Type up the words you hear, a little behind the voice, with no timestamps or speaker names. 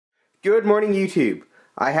Good morning, YouTube.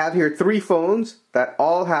 I have here three phones that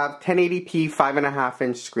all have 1080p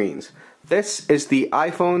 5.5-inch screens. This is the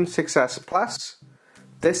iPhone 6s Plus,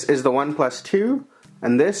 this is the OnePlus 2,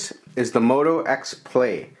 and this is the Moto X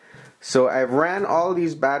Play. So I've ran all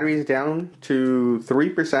these batteries down to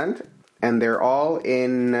 3%, and they're all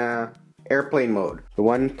in airplane mode. The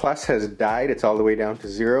OnePlus has died, it's all the way down to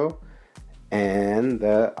 0. And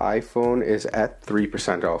the iPhone is at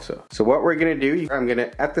 3% also. So what we're gonna do, I'm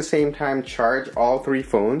gonna at the same time charge all three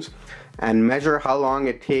phones and measure how long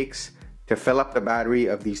it takes to fill up the battery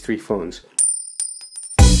of these three phones.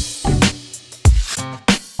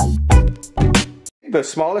 The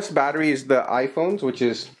smallest battery is the iPhone's, which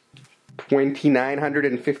is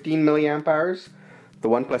 2915 milliamp hours. The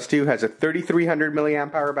OnePlus 2 has a 3300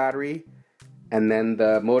 milliamp hour battery. And then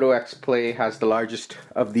the Moto X Play has the largest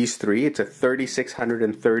of these three. It's a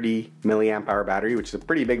 3630 milliamp hour battery, which is a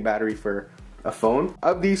pretty big battery for a phone.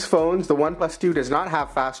 Of these phones, the OnePlus 2 does not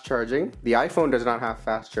have fast charging. The iPhone does not have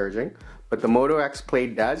fast charging, but the Moto X Play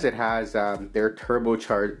does. It has their turbo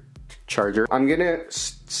charger. I'm gonna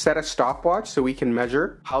set a stopwatch so we can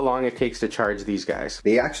measure how long it takes to charge these guys.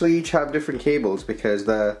 They actually each have different cables because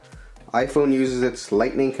the iPhone uses its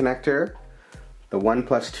Lightning connector. The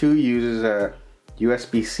OnePlus 2 uses a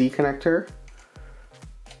USB-C connector,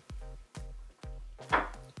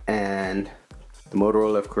 and the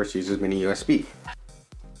Motorola, of course, uses mini USB.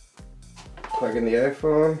 Plug in the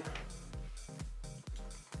iPhone,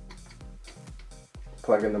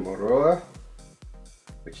 plug in the Motorola,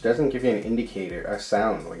 which doesn't give you an indicator, a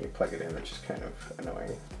sound when you plug it in, which is kind of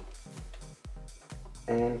annoying.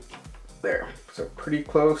 And there, so pretty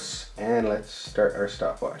close, and let's start our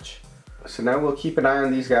stopwatch. So now we'll keep an eye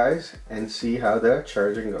on these guys and see how the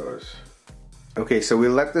charging goes. Okay, so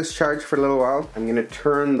we'll let this charge for a little while. I'm gonna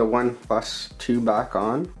turn the OnePlus 2 back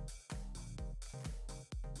on.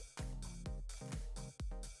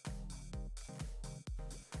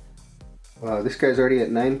 Wow, this guy's already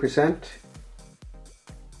at 9%,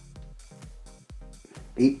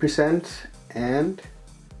 8%, and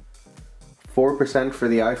 4% for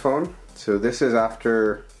the iPhone. So this is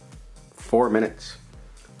after 4 minutes.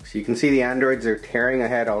 So you can see the Androids are tearing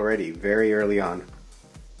ahead already, very early on.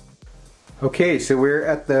 Okay, so we're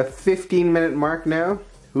at the 15-minute mark now.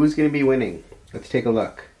 Who's going to be winning? Let's take a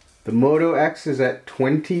look. The Moto X is at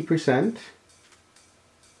 20%.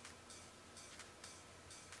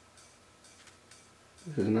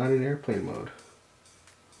 This is not in airplane mode.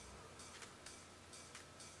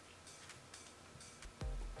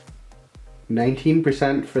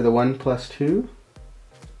 %19 for the OnePlus 2.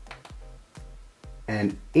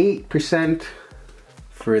 And 8%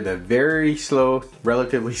 for the very slow,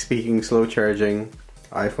 relatively speaking, slow charging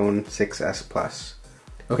iPhone 6s Plus.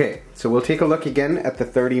 Okay, so we'll take a look again at the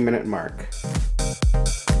 30-minute mark.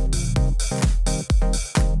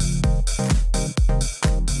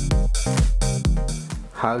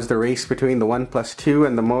 How's the race between the OnePlus 2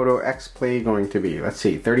 and the Moto X Play going to be? Let's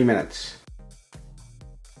see, 30 minutes.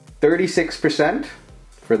 36%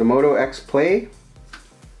 for the Moto X Play.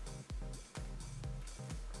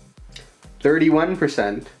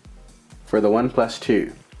 31% for the OnePlus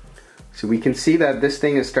 2. So we can see that this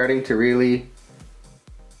thing is starting to really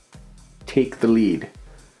take the lead.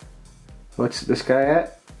 What's this guy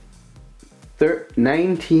at?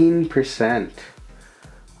 19%.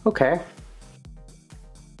 Okay.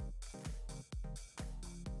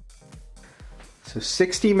 So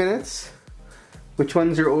 60 minutes. Which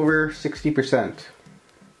ones are over 60%?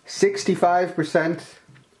 65%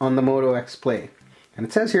 on the Moto X Play. And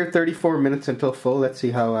it says here 34 minutes until full. Let's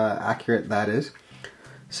see how accurate that is.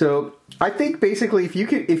 So I think basically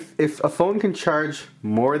if a phone can charge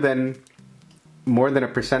more than a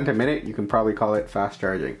percent a minute, you can probably call it fast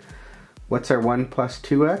charging. What's our OnePlus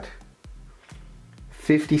 2 at?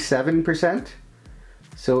 57%.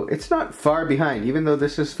 So it's not far behind, even though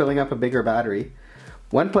this is filling up a bigger battery.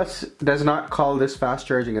 OnePlus does not call this fast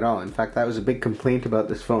charging at all. In fact, that was a big complaint about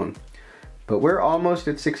this phone. But we're almost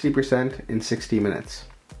at 60% in 60 minutes.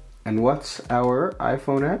 And what's our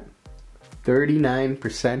iPhone at?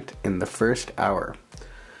 39% in the first hour.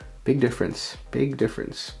 Big difference, big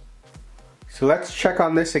difference. So let's check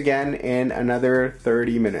on this again in another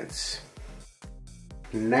 30 minutes.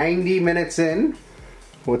 90 minutes in.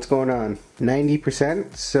 What's going on?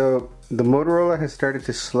 90%. So the Motorola has started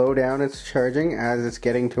to slow down its charging as it's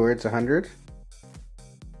getting towards 100.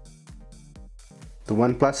 The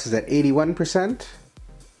OnePlus is at 81%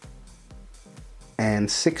 and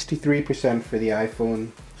 63% for the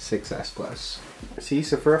iPhone 6s Plus. See,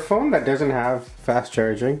 so for a phone that doesn't have fast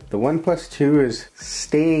charging, the OnePlus 2 is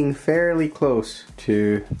staying fairly close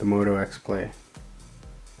to the Moto X Play.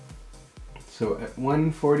 So at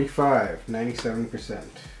 145, 97%.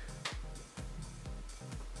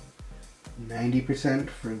 90%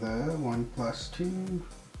 for the OnePlus 2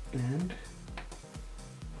 and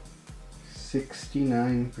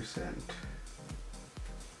 69%.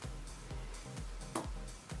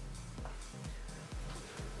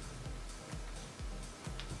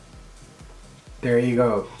 There you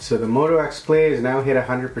go. So the Moto X Play has now hit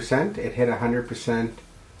 100%. It hit 100%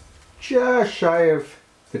 just shy of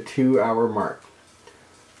the 2-hour mark.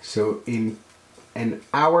 So in an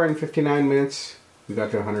hour and 59 minutes, we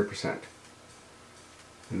got to 100%.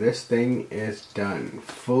 And this thing is done,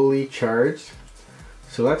 fully charged.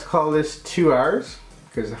 So let's call this 2 hours,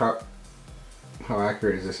 because how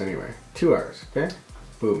accurate is this anyway? 2 hours, okay?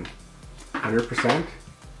 Boom, 100%.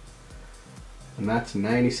 And that's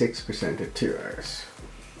 96% at 2 hours.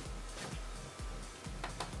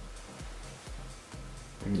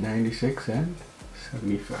 96 and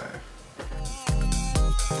 75.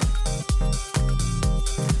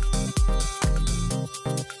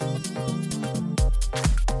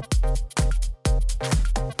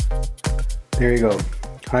 There you go.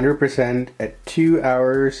 100% at 2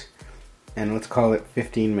 hours and let's call it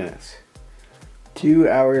 15 minutes. 2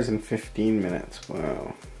 hours and 15 minutes.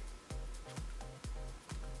 Wow.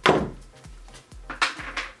 And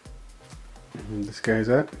this guy's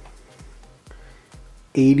at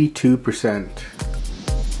 82%.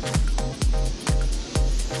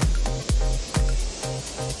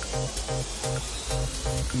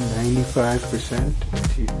 $95%.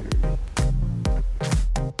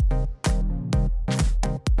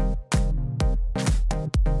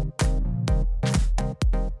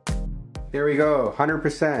 There we go,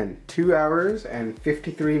 100%, 2 hours and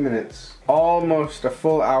 53 minutes. Almost a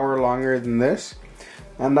full hour longer than this.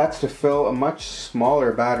 And that's to fill a much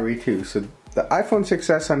smaller battery too. So the iPhone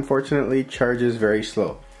 6s unfortunately charges very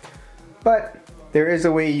slow. But there is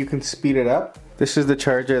a way you can speed it up. This is the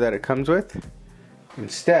charger that it comes with.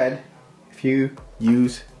 Instead, if you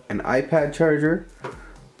use an iPad charger,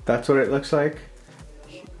 that's what it looks like.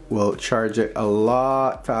 We'll charge it a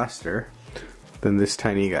lot faster than this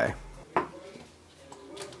tiny guy.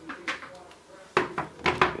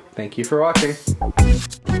 Thank you for watching.